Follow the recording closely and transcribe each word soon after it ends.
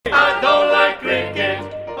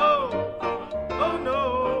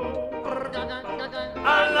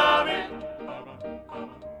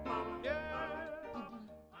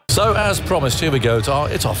So, as promised, here we go. It's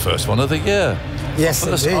our first one of the year. Yes,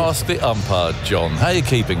 Let's indeed. ask the umpire, John. How are you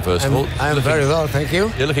keeping, first of all? I'm very well, thank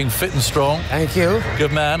you. You're looking fit and strong. Thank you.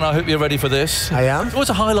 Good man. I hope you're ready for this. I am. It's always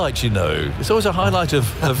a highlight, you know. It's always a highlight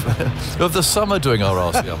of the summer doing our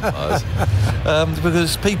Ask the Umpires.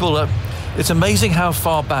 Because people... it's amazing how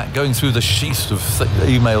far back, going through the sheath of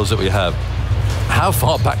emails that we have, how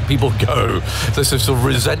far back people go. There's this sort of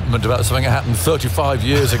resentment about something that happened 35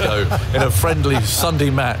 years ago in a friendly Sunday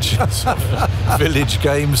match, sort of village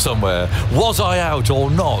game somewhere. Was I out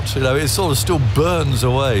or not? You know, it sort of still burns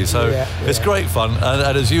away. So it's great fun.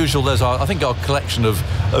 And as usual, there's I think our collection of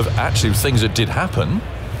actually things that did happen,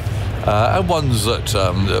 and ones that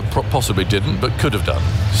possibly didn't but could have done.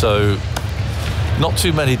 So not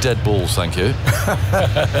too many dead balls, thank you.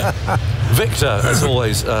 Victor, as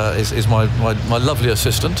always, is my lovely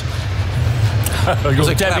assistant.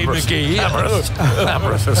 You're Debbie McGee.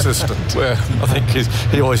 Glamorous assistant, I think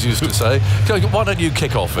he always used to say. So why don't you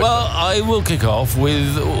kick off, Victor? Well, I will kick off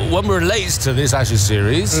with one relates to this Ashes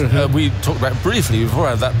series. We talked about briefly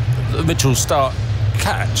before that Mitchell Starc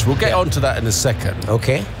catch. We'll get on to that in a second.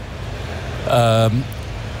 Okay.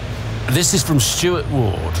 This is from Stuart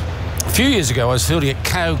Ward. A few years ago, I was fielding at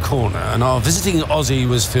Cow Corner, and our visiting Aussie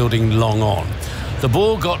was fielding long on. The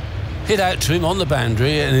ball got hit out to him on the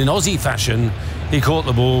boundary, and in Aussie fashion, he caught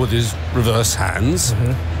the ball with his reverse hands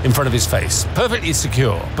in front of his face. Perfectly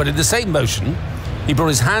secure, but in the same motion, he brought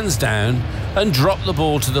his hands down and dropped the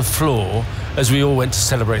ball to the floor as we all went to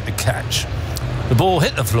celebrate the catch. The ball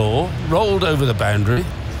hit the floor, rolled over the boundary,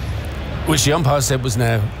 which the umpire said was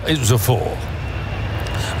it was a 4.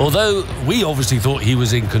 Although we obviously thought he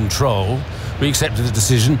was in control, we accepted the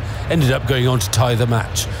decision, ended up going on to tie the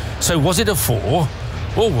match. So was it a 4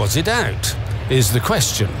 or was it out, is the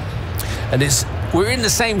question. And we're in the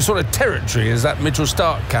same sort of territory as that Mitchell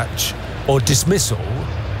Starc catch or dismissal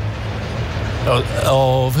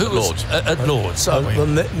of who Lords. At Lords. Well,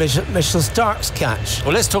 Mitchell Starc's catch.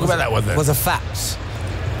 Well, let's talk about that one then. Was a fact.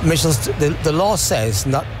 The law says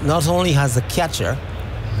not only has the catcher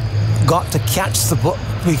got to catch the ball,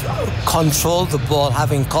 control the ball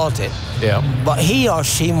having caught it, but he or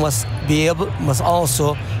she must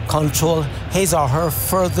also control his or her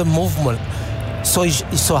further movement.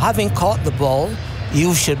 So having caught the ball,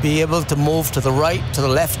 you should be able to move to the right, to the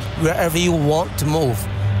left, wherever you want to move.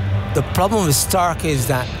 The problem with Starc is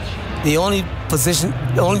that the only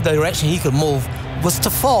direction he could move was to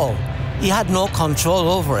fall. He had no control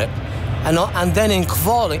over it, and then in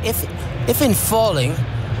falling, if in falling,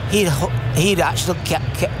 he'd actually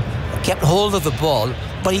kept hold of the ball,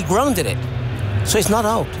 but he grounded it, so it's not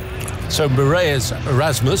out. So Moreira's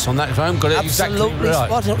Erasmus on that time got it absolutely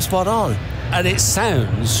exactly right. Spot on. And it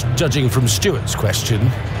sounds, judging from Stuart's question,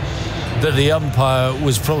 that the umpire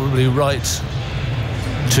was probably right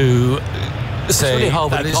to say really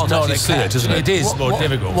hard that when you it's can't not actually a see it, catch. isn't it? It is more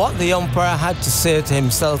difficult. What the umpire had to say to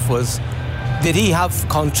himself was, did he have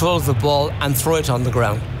control of the ball and throw it on the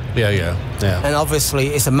ground? Yeah. And obviously,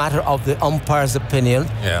 it's a matter of the umpire's opinion.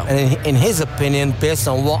 Yeah. And in his opinion, based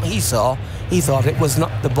on what he saw, he thought it was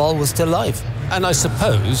not. The ball was still live. And I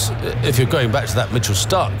suppose, if you're going back to that Mitchell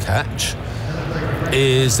Starc catch,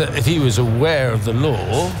 is that if he was aware of the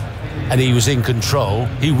law and he was in control,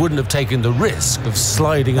 he wouldn't have taken the risk of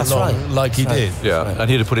sliding along like he did. Yeah, and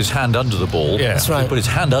he'd have put his hand under the ball. Yeah. That's right. If he put his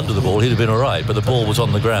hand under the ball, he'd have been all right, but the ball was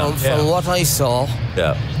on the ground. From what I saw,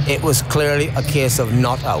 it was clearly a case of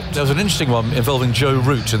not out. There was an interesting one involving Joe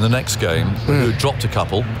Root in the next game, who dropped a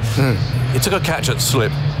couple. He took a catch at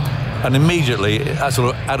slip, and immediately,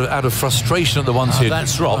 out of frustration at the ones he had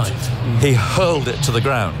dropped, he hurled it to the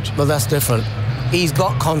ground. But that's different. He's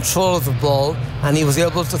got control of the ball, and he was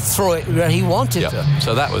able to throw it where he wanted to.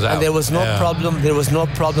 So that was out. And there was no problem. There was no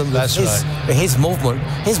problem with his movement.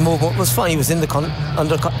 His movement was fine. He was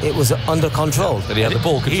it was under control. And he had the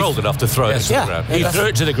ball controlled enough to throw it to the ground. He threw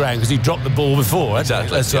it to the ground because he dropped the ball before.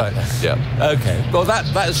 Exactly. That's right. Yeah. Okay. Well,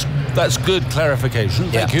 that's good clarification.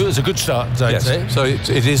 Thank you. It's a good start, I'd say. So it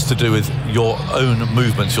is to do with your own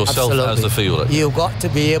movements, yourself as the fielder. You've got to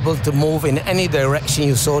be able to move in any direction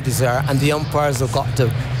you so desire, and the umpires have got to.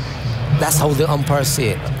 That's how the umpires see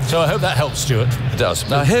it. So I hope that helps, Stuart. It does.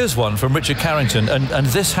 Now here's one from Richard Carrington, and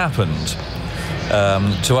this happened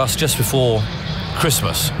to us just before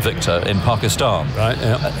Christmas, Victor, in Pakistan. Right,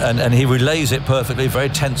 yeah. And he relays it perfectly. Very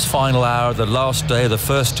tense final hour, the last day of the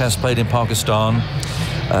first test played in Pakistan.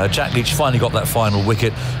 Jack Leach finally got that final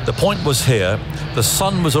wicket. The point was here. The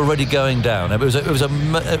sun was already going down. It was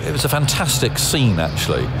a fantastic scene,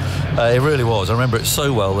 actually. It really was. I remember it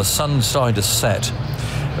so well. The sun starting to set.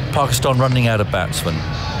 Pakistan running out of batsmen.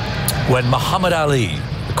 When Muhammad Ali,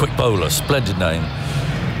 the quick bowler, splendid name,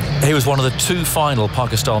 he was one of the 2 final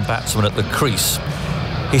Pakistan batsmen at the crease.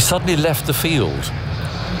 He suddenly left the field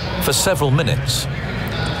for several minutes.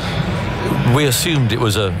 We assumed it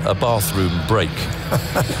was a bathroom break.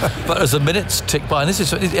 But as the minutes ticked by, and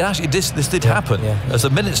this did happen. Yeah. As the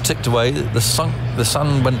minutes ticked away, the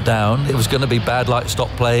sun went down. It was going to be bad light, stop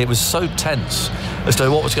play. It was so tense as to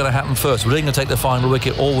what was going to happen first. Would England take the final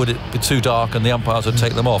wicket, or would it be too dark and the umpires would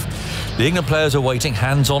take them off? The England players are waiting,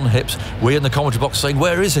 hands on hips. We in the commentary box saying,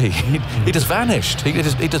 where is he? He just vanished. He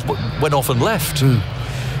just went off and left.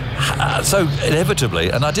 So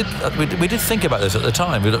inevitably, and we did think about this at the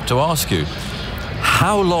time. We looked to ask you,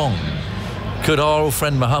 how long could our old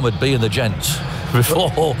friend Mohammed be in the gents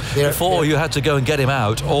before you had to go and get him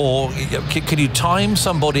out, or can you time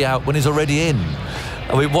somebody out when he's already in?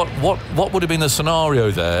 I mean, what would have been the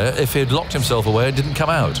scenario there if he'd locked himself away and didn't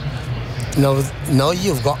come out? No,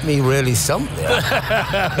 you've got me really stumped there.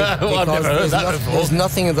 Well, I've never heard that before. There's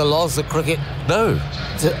nothing in the laws of cricket. No.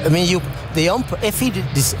 I mean, the umpire. If he did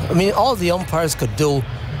this, I mean, all the umpires could do,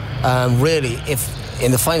 really, if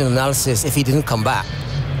in the final analysis, if he didn't come back,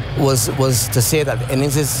 was to say that the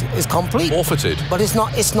innings is complete, forfeited. But it's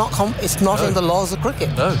not in the laws of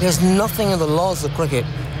cricket. No. There's nothing in the laws of cricket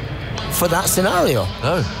for that scenario.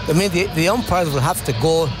 No. I mean, the umpires will have to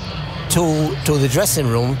go to the dressing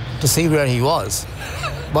room to see where he was.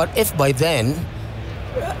 But if by then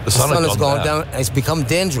the sun has gone down, it's become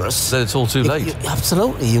dangerous, then it's all too late.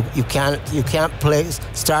 Absolutely, you can't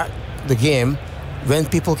start the game when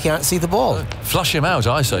people can't see the ball. Flush him out,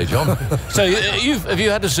 I say, John. So have you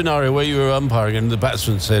had a scenario where you were umpiring and the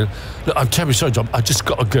batsman said, look, I'm terribly sorry, John, I just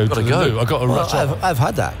got to go to the loo. I've got to rush off. I've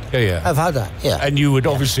had that. Yeah. I've had that, yeah. And you would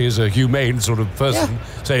obviously, as a humane sort of person,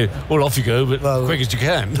 say, well, off you go, but quick as you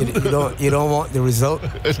can. You don't want the result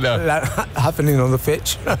happening on the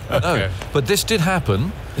pitch. No, but this did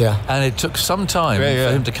happen. Yeah. And it took some time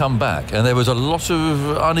for him to come back, and there was a lot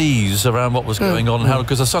of unease around what was going on.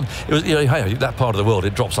 Because the sun, it was, that part of the world,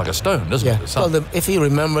 it drops like a stone, doesn't it? Well, if you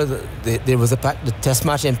remember, there was the Test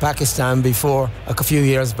match in Pakistan before a few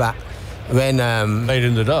years back when played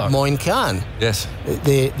in the dark. Moin Khan, yes,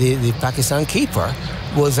 the Pakistan keeper,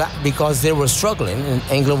 was because they were struggling and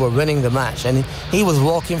England were winning the match, and he was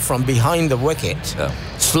walking from behind the wicket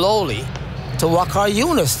slowly to Waqar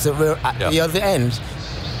Yunus that were at the other end,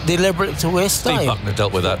 deliberately to waste time. Steve Buckner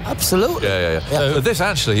dealt with that. Absolutely. Yeah. So this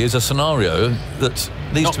actually is a scenario that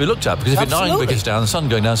needs to be looked at, because if you're 9 wickets down, the sun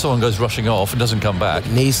going down, someone goes rushing off and doesn't come back.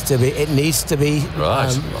 It needs to be.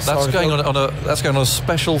 Right. That's going on a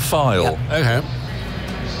special file. Okay.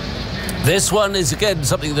 This one is again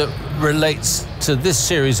something that relates to this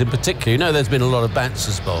series in particular. You know, there's been a lot of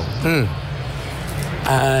bouncers bowled,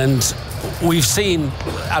 and we've seen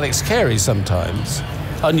Alex Carey sometimes.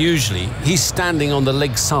 Unusually, he's standing on the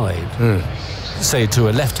leg side, say to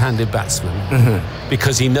a left-handed batsman,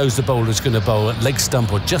 because he knows the bowler's going to bowl at leg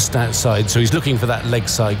stump or just outside, so he's looking for that leg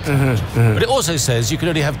side catch. But it also says you can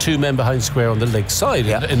only have 2 men behind square on the leg side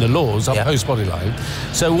in the laws, up post body line.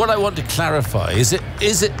 So what I want to clarify is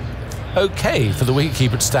it okay for the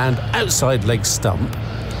wicketkeeper to stand outside leg stump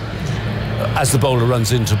as the bowler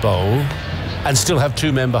runs into bowl, and still have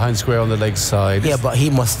 2 men behind square on the leg side? Yeah, but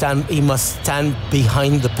he must stand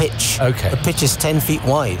behind the pitch. Okay. The pitch is 10 feet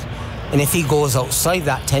wide, and if he goes outside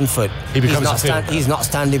that 10 foot, he's not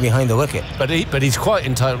standing behind the wicket. But he's quite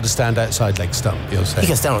entitled to stand outside leg stump, you're saying? He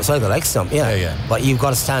can stand outside the leg stump, yeah. But you've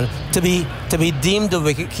got to stand to be deemed a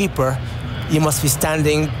wicket keeper. You must be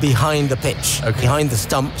standing behind the pitch, behind the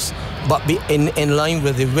stumps, but be in line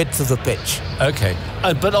with the width of the pitch. Okay.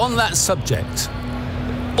 But on that subject,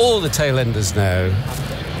 all the tail enders now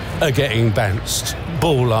are getting bounced,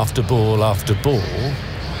 ball after ball after ball,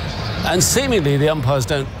 and seemingly the umpires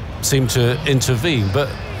don't seem to intervene. But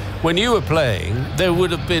when you were playing, there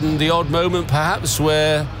would have been the odd moment perhaps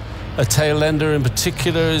where a tail ender in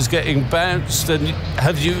particular is getting bounced, and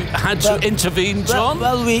have you had to intervene, John?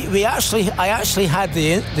 Well, I actually had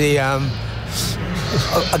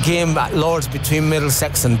a game at Lord's between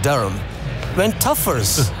Middlesex and Durham, when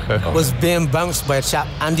Tuffers was being bounced by a chap,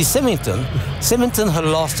 Andy Symington. Symington had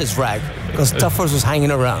lost his rag because Tuffers was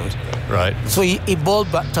hanging around. Right. So he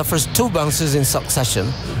bowled back Tuffers 2 bounces in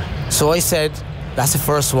succession. So I said, that's the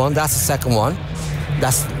first one, that's the second one,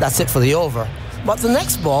 that's it for the over. But the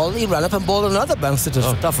next ball, he ran up and bowled another bounce to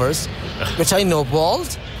Tuffers, which I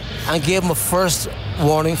no-balled, and gave him a first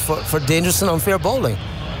warning for dangerous and unfair bowling.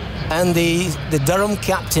 And the Durham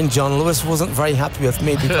captain, John Lewis, wasn't very happy with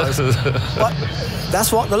me because but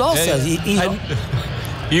that's what the law says.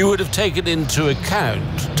 you would have taken into account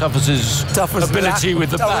Tuffus's ability with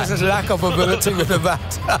the bat. Tuffus's lack of ability with the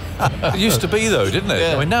bat. It used to be, though, didn't it?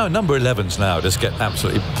 Yeah. I mean, now number 11s now just get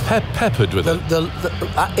absolutely peppered with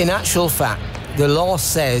it. In actual fact, the law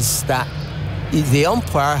says that the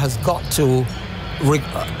umpire has got to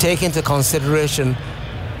take into consideration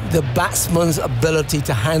the batsman's ability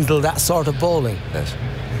to handle that sort of bowling. Yes.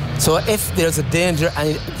 So if there's a danger,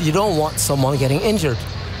 and you don't want someone getting injured,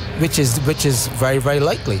 which is very, very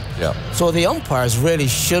likely. Yeah. So the umpires really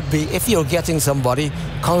should be, if you're getting somebody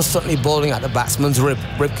constantly bowling at the batsman's rib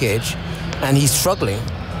cage and he's struggling,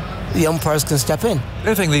 the umpires can step in. The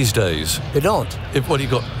only thing these days, They don't.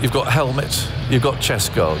 you've got helmets, you've got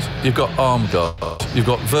chest guards, you've got arm guards, you've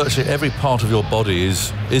got virtually every part of your body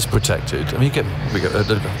is protected. I mean,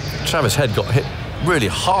 Travis Head got hit really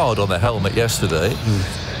hard on the helmet yesterday.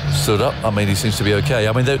 Stood up. I mean, he seems to be okay.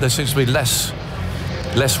 I mean, there seems to be less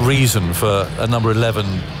reason for a number 11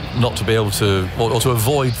 not to be able to, or to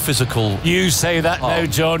avoid physical. You say that now,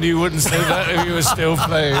 John. You wouldn't say that if you were still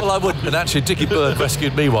playing. Well, I wouldn't. And actually, Dickie Bird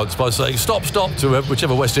rescued me once by saying, stop, to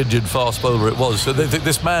whichever West Indian fast bowler it was. So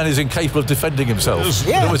this man is incapable of defending himself.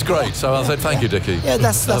 Yeah. It was great. So I said, thank you, Dickie. Yeah,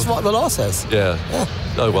 that's what the law says. Yeah.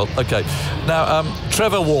 Oh, well, OK. Now,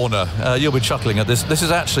 Trevor Warner, you'll be chuckling at this.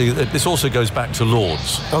 This also goes back to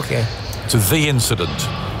Lords. Okay. To the incident.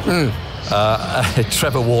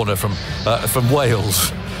 Trevor Warner from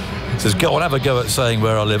Wales says, go on, have a go at saying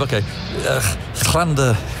where I live. OK.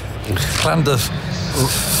 Llander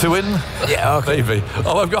Thwyn? Yeah, okay. Maybe.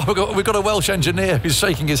 Oh, we've got a Welsh engineer who's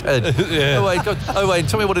shaking his head. Yeah. Oh, wait,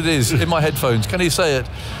 tell me what it is in my headphones. Can you say it?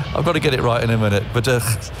 I've got to get it right in a minute. But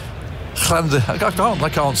Llander, I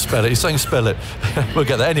can't spell it. He's saying spell it. We'll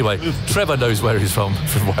get there. Anyway, Trevor knows where he's from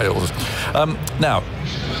Wales. Now,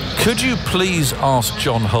 could you please ask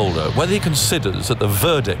John Holder whether he considers that the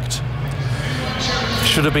verdict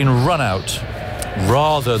should have been run out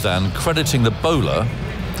rather than crediting the bowler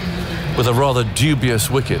with a rather dubious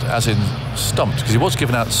wicket, as in stumped, because he was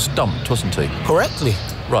given out stumped, wasn't he? Correctly.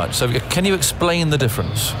 Right. So can you explain the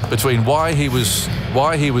difference between why he was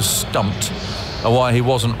stumped and why he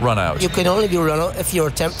wasn't run out? You can only be run out if you're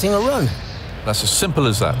attempting a run. That's as simple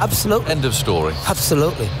as that. Absolutely. End of story.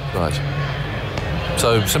 Absolutely. Right.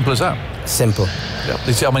 So simple as that. Simple. Yeah.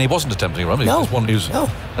 I mean, he wasn't attempting a run. No.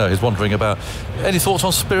 He's wandering about. Any thoughts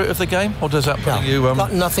on spirit of the game, or does that put you?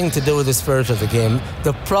 Got nothing to do with the spirit of the game.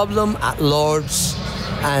 The problem at Lords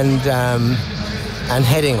and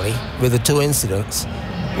Headingley with the two incidents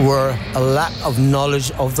were a lack of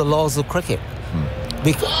knowledge of the laws of cricket.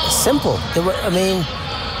 Because simple. They were. I mean,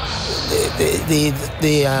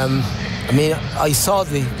 I saw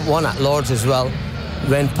the one at Lords as well.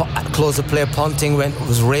 When at close of play, Ponting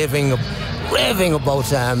was raving about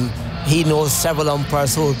he knows several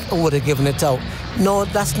umpires who would have given it out. No,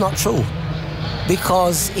 that's not true,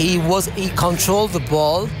 because he controlled the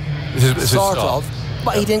ball, sort of,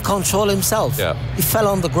 but he didn't control himself. Yeah. He fell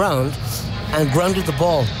on the ground and grounded the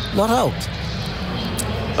ball, not out.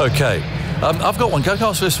 Okay. I've got one. Go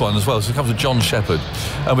ask this one as well. So it comes to John Shepherd,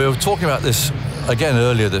 and we were talking about this again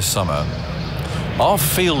earlier this summer. Are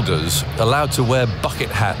fielders allowed to wear bucket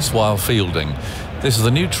hats while fielding? This is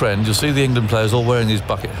a new trend. You'll see the England players all wearing these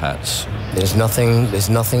bucket hats. There's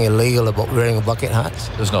nothing illegal about wearing a bucket hat.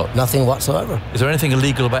 There's not? Nothing whatsoever. Is there anything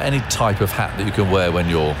illegal about any type of hat that you can wear when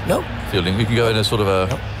you're fielding? You can go in a sort of a...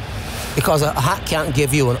 No. Because a hat can't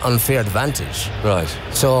give you an unfair advantage. Right.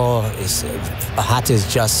 So a hat is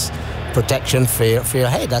just protection for your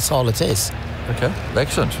head. That's all it is. Okay,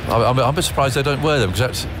 excellent. I'm a bit surprised they don't wear them,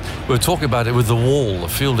 because we were talking about it with the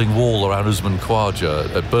fielding wall around Usman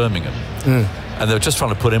Khawaja at Birmingham. And they were just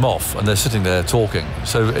trying to put him off, and they're sitting there talking.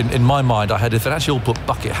 So in my mind, I had, if they actually all put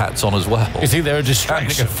bucket hats on as well. You think they're a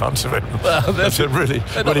distraction in front of him? Well, that would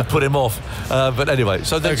really put him off. But anyway,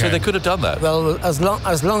 so they could have done that. Well, as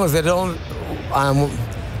long as they don't,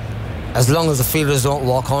 as long as the fielders don't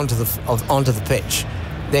walk onto the pitch,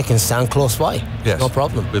 they can stand close by. Yes, no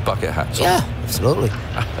problem. With bucket hats on. Yeah, absolutely.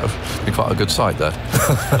 Be quite a good sight, that.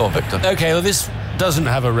 Go on, Victor. Okay, well, this doesn't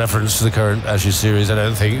have a reference to the current Ashes series, I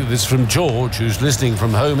don't think. This is from George, who's listening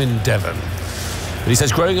from home in Devon. But he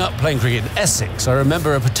says, growing up playing cricket in Essex, I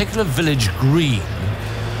remember a particular village green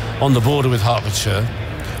on the border with Hertfordshire,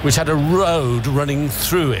 which had a road running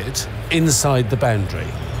through it inside the boundary.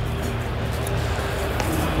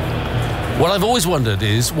 What I've always wondered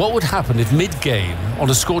is what would happen if mid-game, on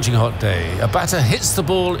a scorching hot day, a batter hits the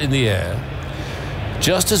ball in the air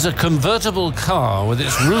just as a convertible car with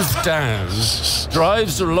its roof down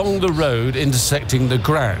drives along the road intersecting the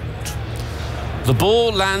ground. The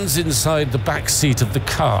ball lands inside the back seat of the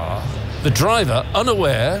car. The driver,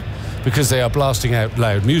 unaware, because they are blasting out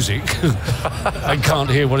loud music and can't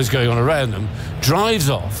hear what is going on around them, drives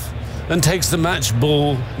off and takes the match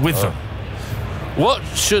ball with them. What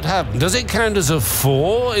should happen? Does it count as a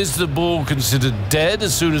 4? Is the ball considered dead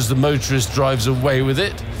as soon as the motorist drives away with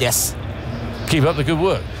it? Yes. Keep up the good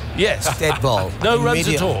work. Yes. Dead ball. No runs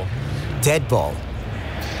at all. Dead ball.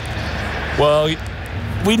 Well,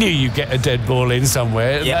 we knew you'd get a dead ball in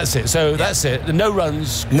somewhere. Yep. That's it. So that's it. No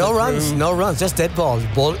runs. No runs. No runs. Just dead ball.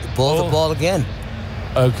 Ball the ball again.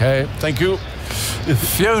 Okay. Thank you.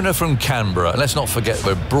 Fiona from Canberra. Let's not forget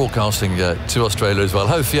we're broadcasting to Australia as well.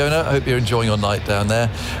 Hello, Fiona. I hope you're enjoying your night down there.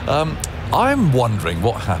 I'm wondering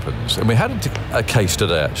what happens, and we had a case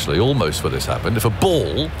today actually, almost where this happened. If a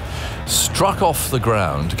ball struck off the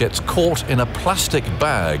ground, gets caught in a plastic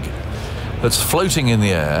bag that's floating in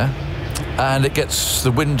the air, and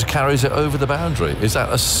the wind carries it over the boundary, is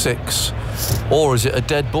that a 6 or is it a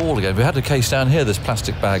dead ball again? We had a case down here, this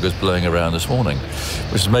plastic bag was blowing around this morning,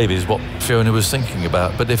 which maybe is what Fiona was thinking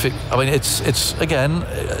about. But it's again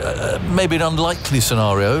maybe an unlikely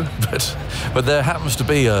scenario, but there happens to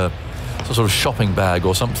be a sort of shopping bag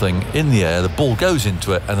or something in the air, the ball goes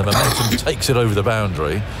into it and the momentum takes it over the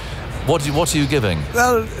boundary. What are you giving?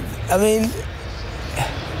 Well, I mean,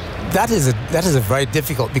 that is a very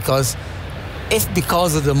difficult, because if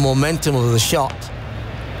because of the momentum of the shot,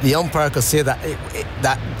 the umpire could say that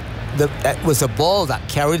that was a ball that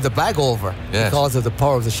carried the bag over because of the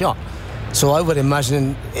power of the shot. So I would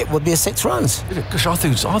imagine it would be a 6 runs. Gosh, I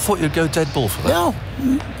thought you'd go dead ball for that. No,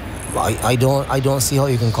 I don't see how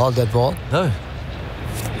you can call dead ball. No.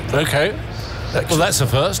 Okay. Excellent. Well, that's a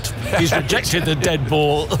first. He's rejected the dead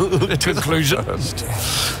ball conclusion.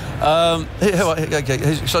 So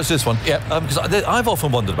it's this one. Yeah. Because I've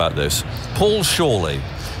often wondered about this. Paul Shawley,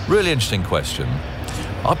 really interesting question.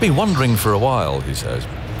 I've been wondering for a while, he says,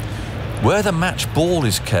 where the match ball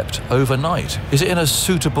is kept overnight. Is it in a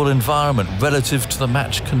suitable environment relative to the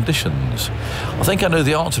match conditions? I think I know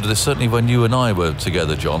the answer to this, certainly when you and I were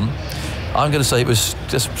together, John. I'm going to say it was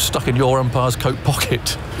just stuck in your umpire's coat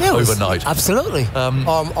pocket overnight. Absolutely.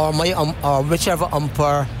 Or whichever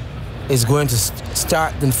umpire is going to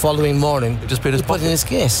start the following morning, just put in his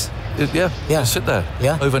case. Just sit there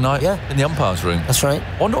overnight in the umpire's room. That's right.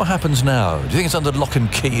 I wonder what happens now. Do you think it's under lock and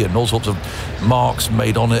key and all sorts of marks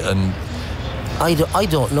made on it? And I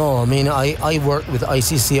don't know. I mean, I worked with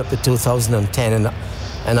ICC up to 2010,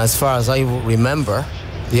 and as far as I remember,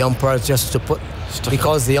 the umpires just to put,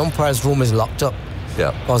 because the umpire's room is locked up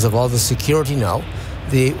because of all the security now,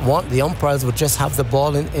 the umpires would just have the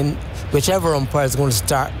ball in whichever umpire is going to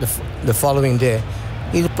start the following day.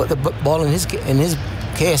 He'd put the ball in his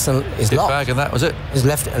case and is locked. Bag, and that was it. It's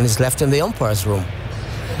left in the umpire's room.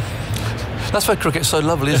 That's why cricket's so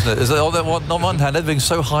lovely, isn't it? Is that on one hand, everything's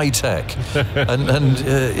so high tech, and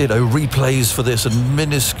replays for this and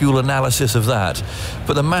minuscule analysis of that,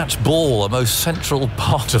 but the match ball, the most central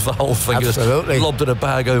part of the whole thing, absolutely, is lobbed in a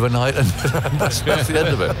bag overnight, and that's the end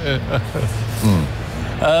of it.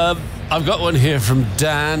 I've got one here from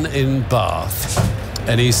Dan in Bath,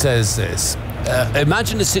 and he says this: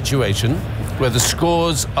 imagine a situation where the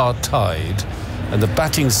scores are tied and the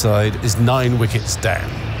batting side is 9 wickets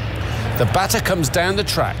down. The batter comes down the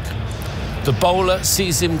track. The bowler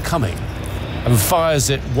sees him coming and fires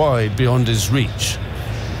it wide beyond his reach.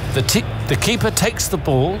 The keeper takes the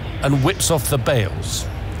ball and whips off the bails.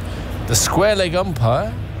 The square leg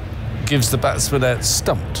umpire gives the batsman out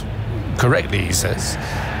stumped. Correctly, he says.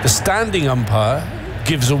 The standing umpire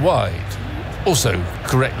gives a wide. Also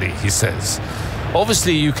correctly, he says.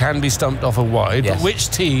 Obviously, you can be stumped off a wide, but which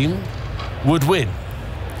team would win?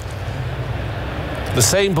 The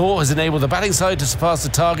same ball has enabled the batting side to surpass the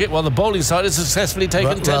target, while the bowling side has successfully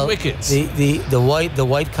taken 10 wickets. The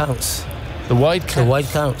wide counts. The wide counts. The wide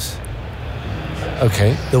counts.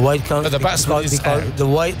 Okay. The wide counts. But the batsman is out. The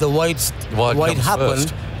wide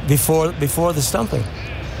happened before the stumping.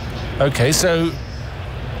 Okay, so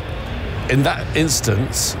in that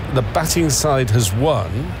instance, the batting side has won.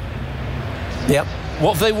 Yep.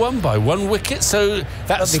 What have they won by? 1 wicket? So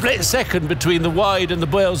that split second between the wide and the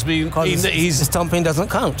bails being the stumping doesn't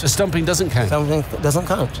count. The stumping doesn't count. Stumping doesn't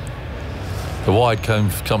count. The wide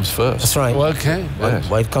comes first. That's right. Well, okay. Yes.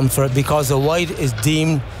 Wide comes first because the wide is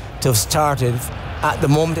deemed to have started at the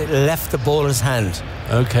moment it left the bowler's hand.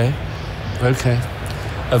 Okay. Okay.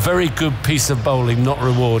 A very good piece of bowling, not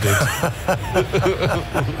rewarded.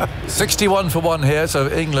 61 for 1 here, so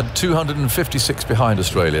England 256 behind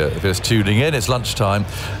Australia. If it's tuning in, it's lunchtime,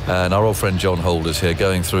 and our old friend John Holder's here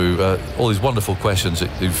going through all these wonderful questions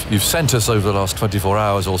that you've sent us over the last 24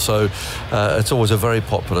 hours or so. It's always a very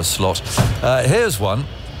popular slot. Here's one.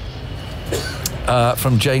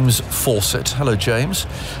 from James Fawcett. Hello, James.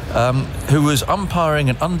 Who was umpiring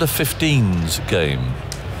an under-15s game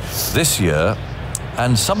this year,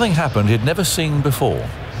 and something happened he'd never seen before.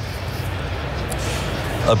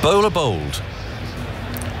 A bowler bowled,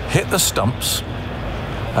 hit the stumps,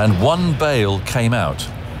 and one bail came out.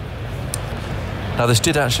 Now, this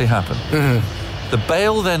did actually happen. The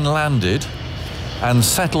bail then landed and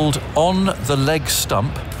settled on the leg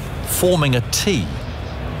stump, forming a T.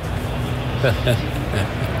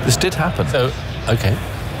 This did happen. So, okay.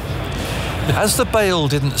 As the bail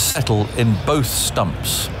didn't settle in both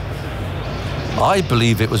stumps, I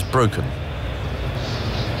believe it was broken.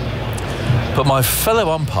 But my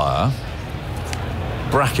fellow umpire,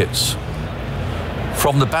 brackets,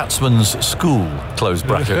 from the batsman's school, close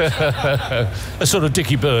bracket. A sort of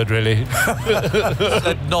Dickie Bird, really.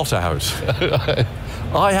 Said not out.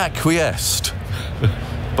 I acquiesced,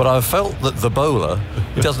 but I felt that the bowler,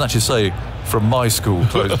 it doesn't actually say from my school,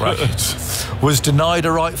 close brackets, was denied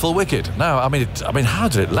a rightful wicket. Now, I mean, how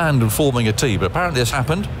did it land and forming a T? But apparently this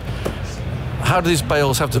happened. How do these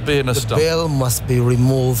bails have to be in a stump? The bail must be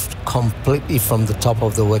removed completely from the top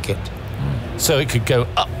of the wicket. So it could go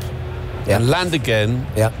up and land again,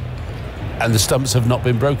 and the stumps have not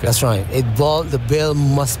been broken. That's right. The bail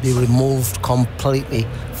must be removed completely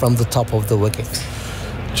from the top of the wicket.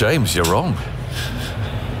 James, you're wrong.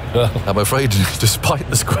 I'm afraid, despite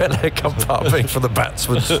the square leg umpire being from the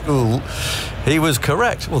batsman's school, he was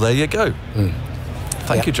correct. Well, there you go.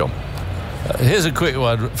 Thank you, John. Here's a quick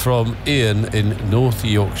one from Ian in North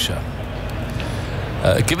Yorkshire.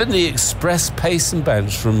 Given the express pace and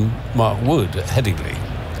bounce from Mark Wood at Headingley,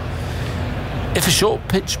 if a short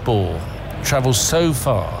pitch ball travels so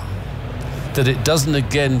far that it doesn't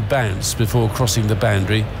again bounce before crossing the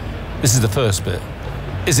boundary, this is the first bit,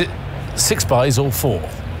 is it 6 byes or 4?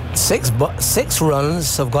 6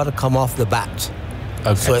 runs have got to come off the bat.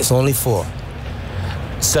 Okay. So it's only 4.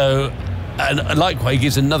 So, and likewise, he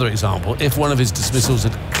gives another example. If one of his dismissals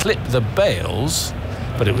had clipped the bails,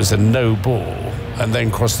 but it was a no ball, and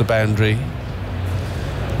then crossed the boundary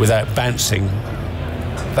without bouncing,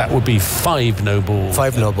 that would be 5 no balls.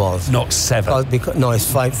 5 no balls. Not 7. No,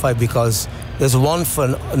 it's 5 because there's 1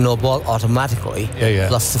 for no ball automatically,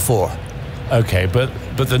 plus the 4. Okay, but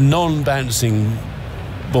the non-bouncing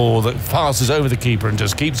ball that passes over the keeper and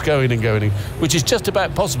just keeps going and going, which is just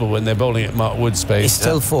about possible when they're bowling at Mark Wood's pace. It's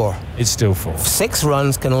still 4. It's still 4. 6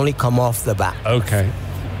 runs can only come off the bat. Okay.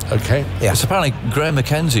 Yeah. It's apparently Graham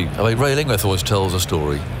Mackenzie. I mean, Ray Lingworth always tells a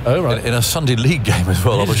story. Oh, right. In a Sunday League game as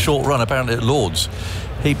well, of a short run, apparently at Lords.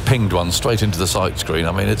 He pinged one straight into the sight screen.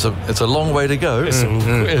 I mean, it's a long way to go. He's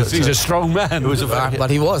a strong man. But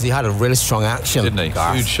he had a really strong action. Didn't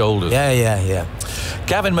he? Huge shoulders. Yeah.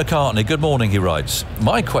 Gavin McCartney, good morning, he writes.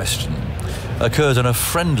 My question occurred in a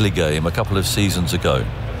friendly game a couple of seasons ago.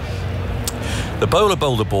 The bowler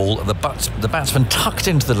bowled a ball and the batsman tucked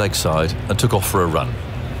into the leg side and took off for a run.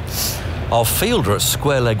 Our fielder at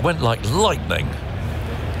square leg went like lightning,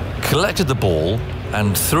 collected the ball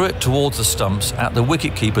and threw it towards the stumps at the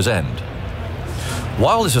wicket-keeper's end.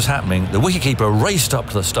 While this was happening, the wicket-keeper raced up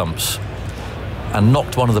to the stumps and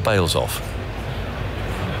knocked one of the bails off.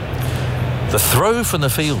 The throw from the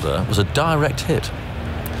fielder was a direct hit,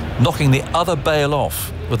 knocking the other bail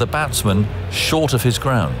off with the batsman short of his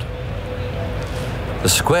ground. The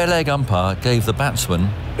square leg umpire gave the batsman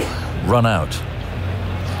run out.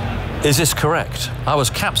 Is this correct? I was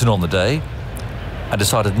captain on the day and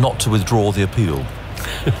decided not to withdraw the appeal.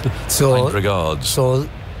 Kind regards. So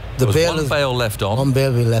the bail one bail left on. One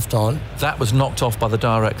bail we left on. That was knocked off by the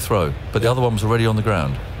direct throw, but the other one was already on the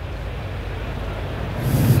ground.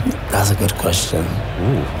 That's a good question.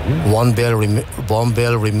 Ooh. One bail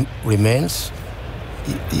remains.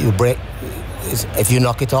 You break. If you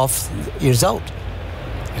knock it off, you're out.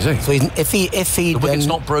 You see? So if he the wicket's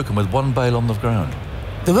not broken with one bail on the ground.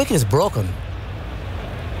 The wicket is broken.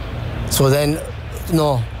 So then,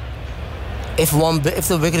 no. If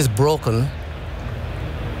the wicket is broken,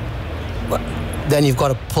 then you've got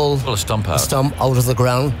to pull a stump out of the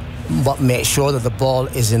ground, but make sure that the ball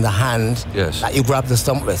is in the hand that you grab the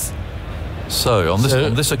stump with. So on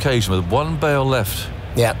this occasion, with one bail left,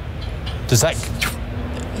 does that?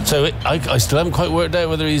 So I still haven't quite worked out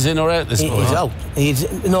whether he's in or out this point. He's out.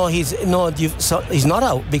 He's not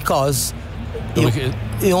out because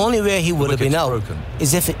the only way he would have been out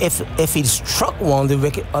is if he'd struck one of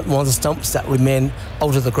the stumps that remain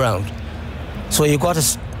out of the ground. So you got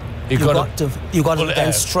to then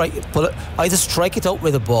pull it. Either strike it out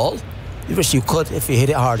with a ball, which you could if you hit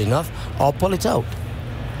it hard enough, or pull it out.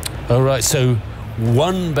 All right. So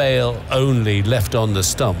one bail only left on the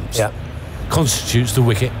stumps. Yeah. constitutes the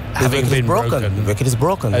wicket having been broken. The wicket is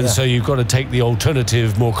broken. And so you've got to take the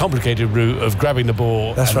alternative, more complicated route of grabbing the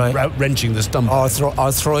ball and wrenching the stump. Or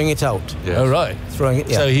throwing it out. Yes. Oh, right. Throwing it,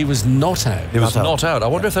 So he was not out. He was not out. I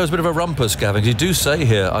wonder if there was a bit of a rumpus, Gavin. You do say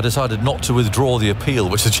here, I decided not to withdraw the appeal,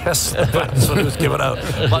 which suggests the batsman who was given out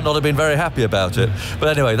might not have been very happy about it. But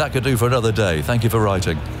anyway, that could do for another day. Thank you for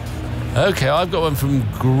writing. OK, I've got one from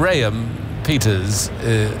Graham Peters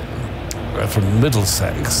from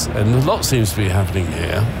Middlesex, and a lot seems to be happening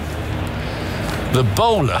here. The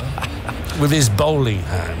bowler, with his bowling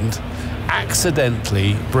hand,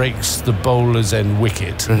 accidentally breaks the bowler's end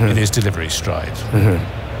wicket in his delivery stride.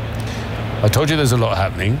 I told you there's a lot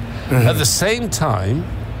happening. At the same time,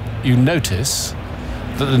 you notice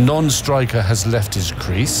that the non-striker has left his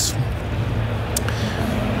crease.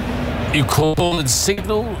 You call and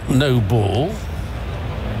signal no ball.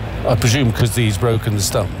 I presume because he's broken the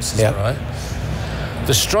stumps, is that right?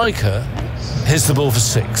 The striker hits the ball for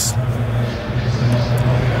 6.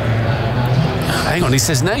 Hang on, he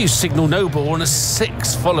says now you signal no ball and a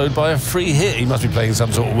 6 followed by a free hit. He must be playing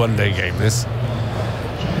some sort of one-day game, this.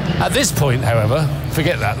 At this point, however,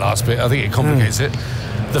 forget that last bit, I think it complicates it.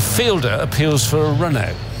 The fielder appeals for a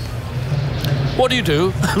run-out. What do you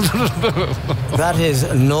do? That is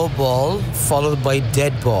no ball followed by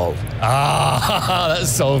dead ball. Ah, that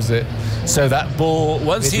solves it. So that ball,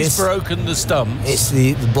 once he's broken the stumps, it's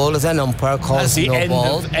the bowler's end umpire calls the no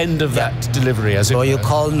ball. End of that delivery, as it were. So you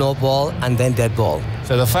call no ball and then dead ball.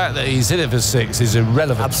 So the fact that he's hit it for 6 is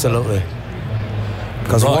irrelevant. Absolutely.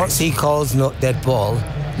 Because once he calls no dead ball,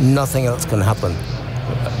 nothing else can happen.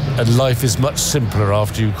 And life is much simpler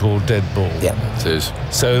after you call dead ball. Yeah, it is.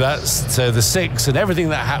 So the 6 and everything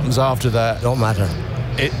that happens after that don't matter.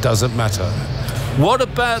 It doesn't matter. What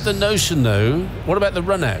about the notion, though? What about the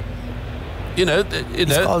run out?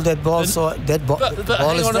 It's called dead ball, so dead ball. But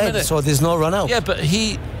ball is dead, so there's no run out. Yeah, but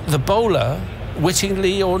the bowler,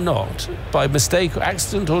 wittingly or not, by mistake or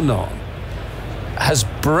accident or not, has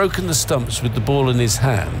broken the stumps with the ball in his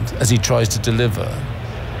hand as he tries to deliver.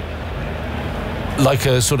 Like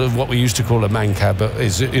a sort of what we used to call a mancab,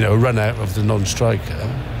 is a run out of the non-striker.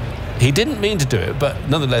 He didn't mean to do it, but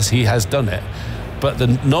nonetheless he has done it. But the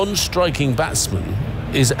non-striking batsman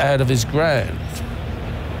is out of his ground.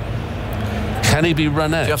 Can he be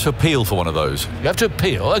run out? You have to appeal for one of those. You have to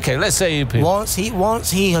appeal. Okay, let's say you appeal. Once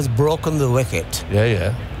he has broken the wicket.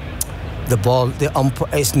 Yeah. The ball, the umpire,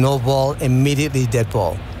 it's no ball, immediately dead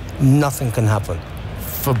ball. Nothing can happen.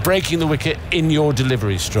 For breaking the wicket in your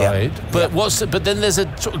delivery stride. But but then there's a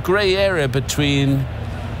sort of grey area between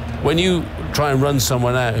when you try and run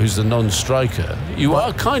someone out who's the non-striker, you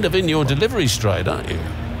are kind of in your delivery stride, aren't you?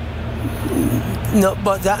 No,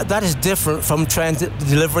 but that is different from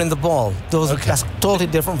delivering the ball. That's totally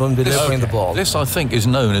different from delivering the ball. This, I think, is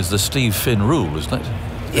known as the Steve Finn rule, isn't it?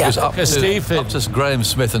 Yeah, up to Graham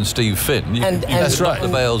Smith and Steve Finn. That's right. The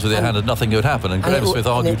bails with your hand and nothing would happen. And Graham Smith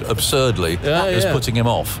argued absurdly as putting him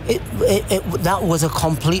off. That was a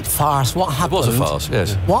complete farce. What happened? It was a farce,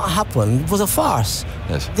 yes. What happened was a farce.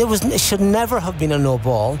 Yes. It should never have been a no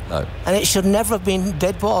ball. No. And it should never have been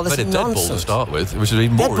dead ball. But it's dead ball to start with, which is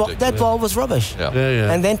even more ridiculous. Dead ball was rubbish.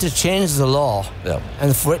 Yeah. And then to change the law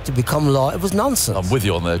and for it to become law, it was nonsense. I'm with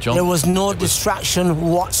you on there, John. There was no distraction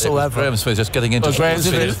whatsoever. Graham Smith just getting into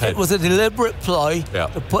it was a deliberate ploy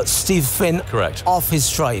to put Steve Finn off his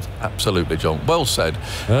stride. Absolutely, John. Well said.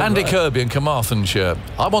 Andy Kirby in Carmarthenshire.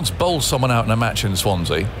 I once bowled someone out in a match in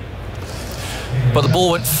Swansea, but the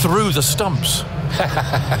ball went through the stumps.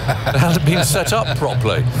 It hadn't been set up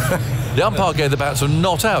properly. The umpire gave the batsman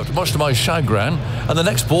not out, much to my chagrin, and the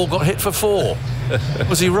next ball got hit for 4.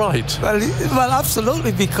 Was he right? Well,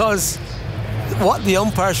 absolutely, because what the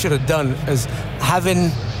umpire should have done is,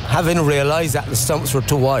 having realised that the stumps were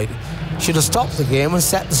too wide, should have stopped the game and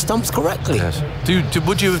set the stumps correctly. Yes.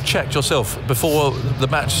 Would you have checked yourself before the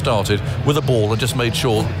match started with a ball and just made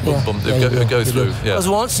sure it go through? Because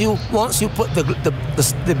once you put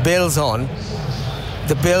the bails on,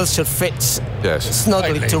 the bails should fit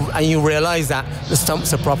snugly, and you realise that the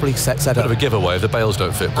stumps are properly set up. Bit of a giveaway if the bails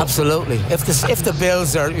don't fit properly. Absolutely. If the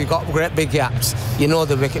bails are, you've got great big gaps, you know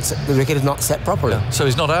the wicket is not set properly. Yeah. So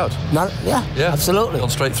he's not out. Absolutely. Gone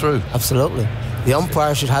straight through. Absolutely. The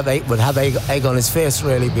umpire would have egg on his face,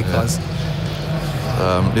 really, because.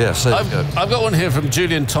 I've got one here from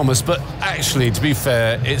Julian Thomas, but actually, to be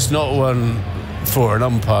fair, it's not one for an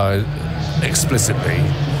umpire explicitly.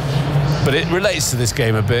 But it relates to this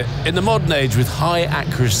game a bit. In the modern age with high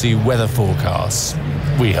accuracy weather forecasts,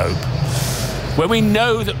 we hope, when we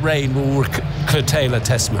know that rain will curtail a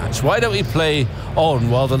test match, why don't we play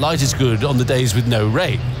on while the light is good on the days with no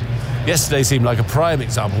rain? Yesterday seemed like a prime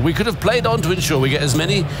example. We could have played on to ensure we get as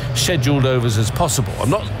many scheduled overs as possible. I'm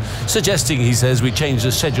not suggesting, he says, we change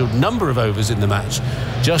the scheduled number of overs in the match,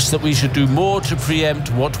 just that we should do more to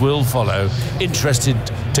preempt what will follow. Interested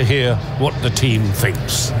to hear what the team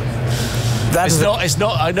thinks. It's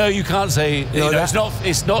not. I know you can't say.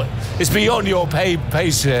 It's beyond your pay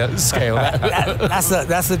scale.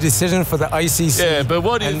 That's the decision for the ICC. Yeah, but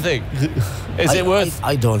what do you think? Is it worth?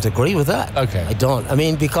 I don't agree with that. Okay. I don't. I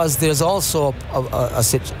mean, because there's also a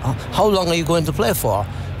how long are you going to play for?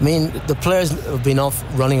 I mean, the players have been off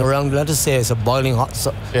running around. Let us say it's a boiling hot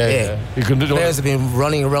day. You can do players have been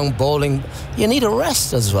running around bowling. You need a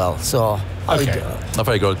rest as well. So okay.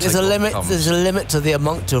 There's a limit. There's a limit to the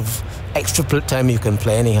amount of extra time you can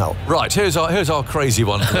play anyhow. Right, here's our crazy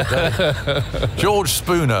one for the day. George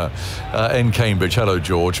Spooner in Cambridge. Hello,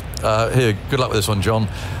 George. Here, good luck with this one, John.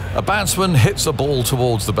 A batsman hits a ball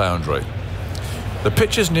towards the boundary. The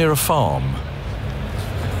pitch is near a farm.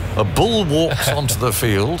 A bull walks onto the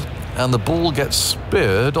field and the ball gets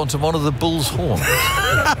speared onto one of the bull's horns.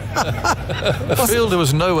 The fielder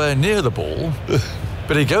was nowhere near the ball,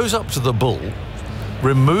 but he goes up to the bull,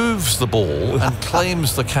 removes the ball and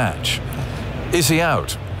claims the catch. Is he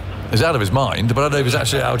out? He's out of his mind, but I don't know if he's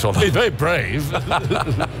actually out or not. He's very brave.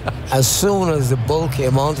 As soon as the ball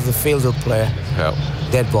came onto the field of play,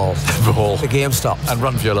 dead ball. The game stopped. And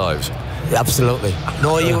run for your lives. Absolutely.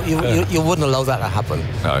 No, you wouldn't allow that to happen.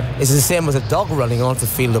 No. It's the same as a dog running onto the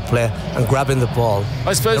field of play and grabbing the ball.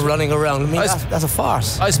 I suppose and running around. I mean, that's a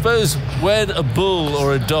farce. I suppose when a bull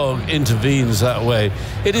or a dog intervenes that way,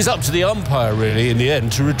 it is up to the umpire, really, in the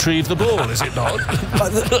end, to retrieve the ball, is it not?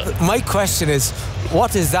 My question is,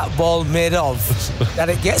 what is that ball made of that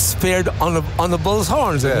it gets speared on the bull's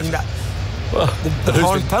horns? Yes. I mean, the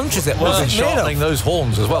horn punctures it. Well, sharpening those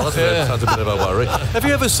horns as well. That's a bit of a worry. Have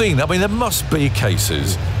you ever seen? I mean, there must be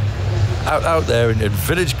cases out there in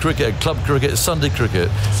village cricket, club cricket, Sunday cricket,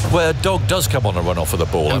 where a dog does come on and run off with the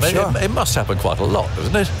ball. I'm sure. It must happen quite a lot,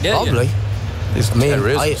 doesn't it? Yeah, probably.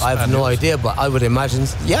 Yeah. I have no idea, but I would imagine,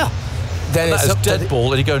 yeah. Then that it's is dead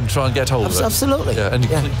ball, and you go and try and get hold of it. Absolutely. Yeah, and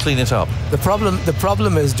you clean it up. The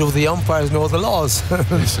problem is, do the umpires know the laws?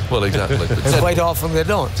 Well, exactly. And quite often they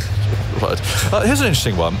don't. Right. Here's an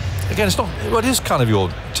interesting one. Again, it's not. Well, it is kind of your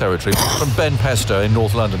territory. From Ben Pester in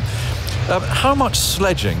North London. How much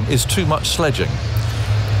sledging is too much sledging?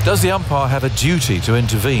 Does the umpire have a duty to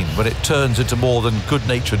intervene when it turns into more than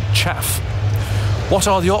good-natured chaff? What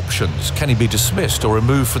are the options? Can he be dismissed or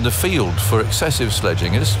removed from the field for excessive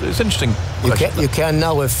sledging? It's interesting. You can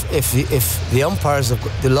now if the umpires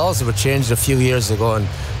the laws were changed a few years ago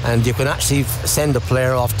and you can actually send a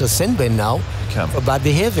player off to sin bin now for bad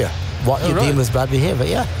behaviour. What you deem as bad behaviour,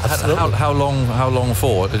 yeah, absolutely. How long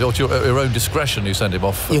for? At your own discretion, you send him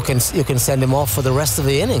off. You can send him off for the rest of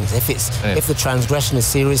the innings if the transgression is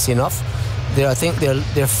serious enough. I think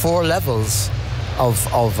there are 4 levels of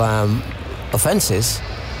offences,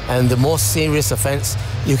 and the most serious offence,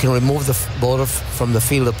 you can remove the bowler from the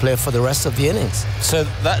field of play for the rest of the innings. So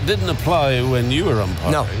that didn't apply when you were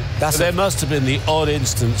umpiring? No. There must have been the odd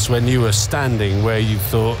instance when you were standing where you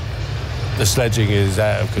thought the sledging is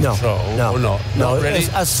out of control, or not? No, not really?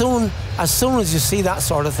 As soon as you see that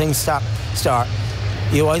sort of thing start,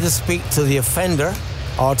 you either speak to the offender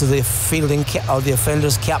or to the fielding or the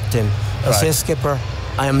offender's captain or say, skipper,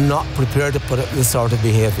 I am not prepared to put up this sort of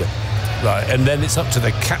behaviour. Right, and then it's up to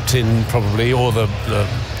the captain probably, or the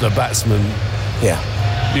batsman. Yeah.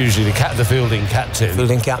 Usually the fielding captain.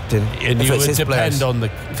 Fielding captain. And you would depend on the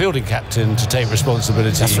fielding captain to take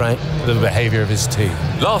responsibility. That's right. For the behaviour of his team.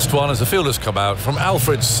 Last one as the fielders come out from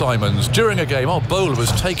Alfred Simons. During a game, our bowler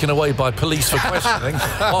was taken away by police for questioning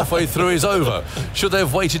halfway through his over. Should they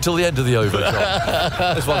have waited till the end of the over,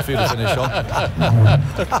 John? There's one fielder finish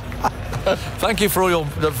on. Thank you for all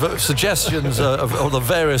your suggestions of the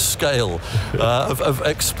various scale of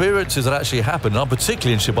experiences that actually happened. And I'm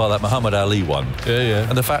particularly interested by that Muhammad Ali one. Yeah.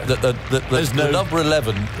 And the fact that the number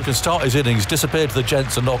 11 can start his innings, disappear to the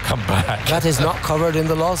gents and not come back. That is not covered in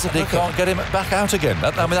the laws of cricket. They can't get him back out again.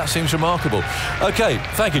 That seems remarkable. OK,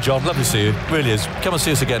 thank you, John. Lovely to see you. Really is. Come and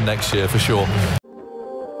see us again next year, for sure.